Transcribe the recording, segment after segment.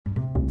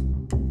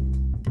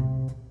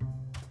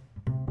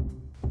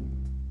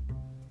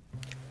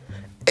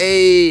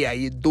Hey, how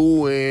you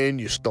doing?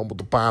 You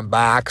stumbled upon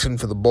Boxing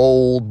for the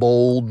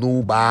bold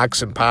new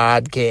boxing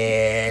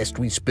podcast.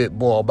 We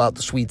spitball about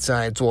the sweet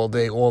science all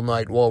day, all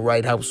night, all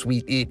right, how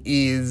sweet it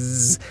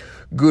is.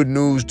 Good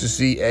news to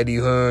see Eddie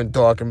Hearn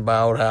talking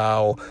about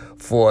how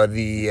for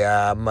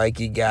the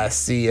Mikey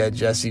Garcia,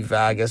 Jesse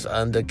Vargas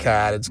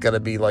undercard, it's going to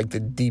be like the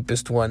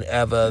deepest one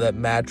ever that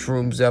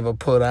Matchroom's ever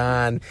put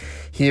on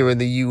here in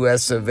the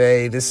US of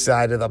A, this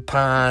side of the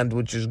pond,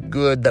 which is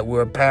good that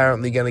we're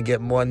apparently going to get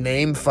more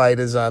name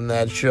fighters on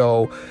that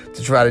show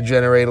to try to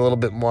generate a little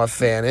bit more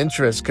fan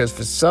interest, because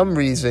for some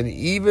reason,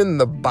 even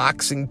the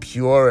boxing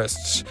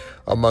purists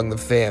among the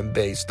fan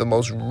base, the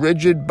most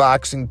rigid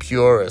boxing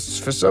purists,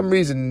 for some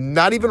reason,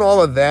 not even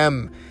all of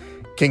them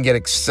can get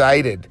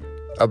excited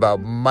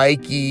about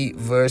Mikey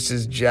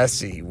versus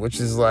Jesse, which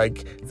is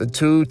like the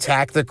two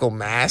tactical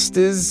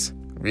masters.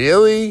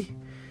 Really?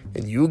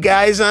 And you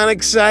guys aren't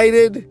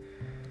excited?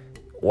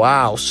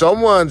 Wow,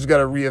 someone's got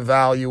to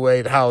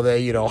reevaluate how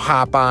they,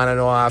 hop on and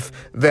off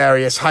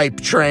various hype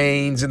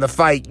trains in the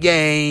fight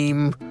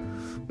game.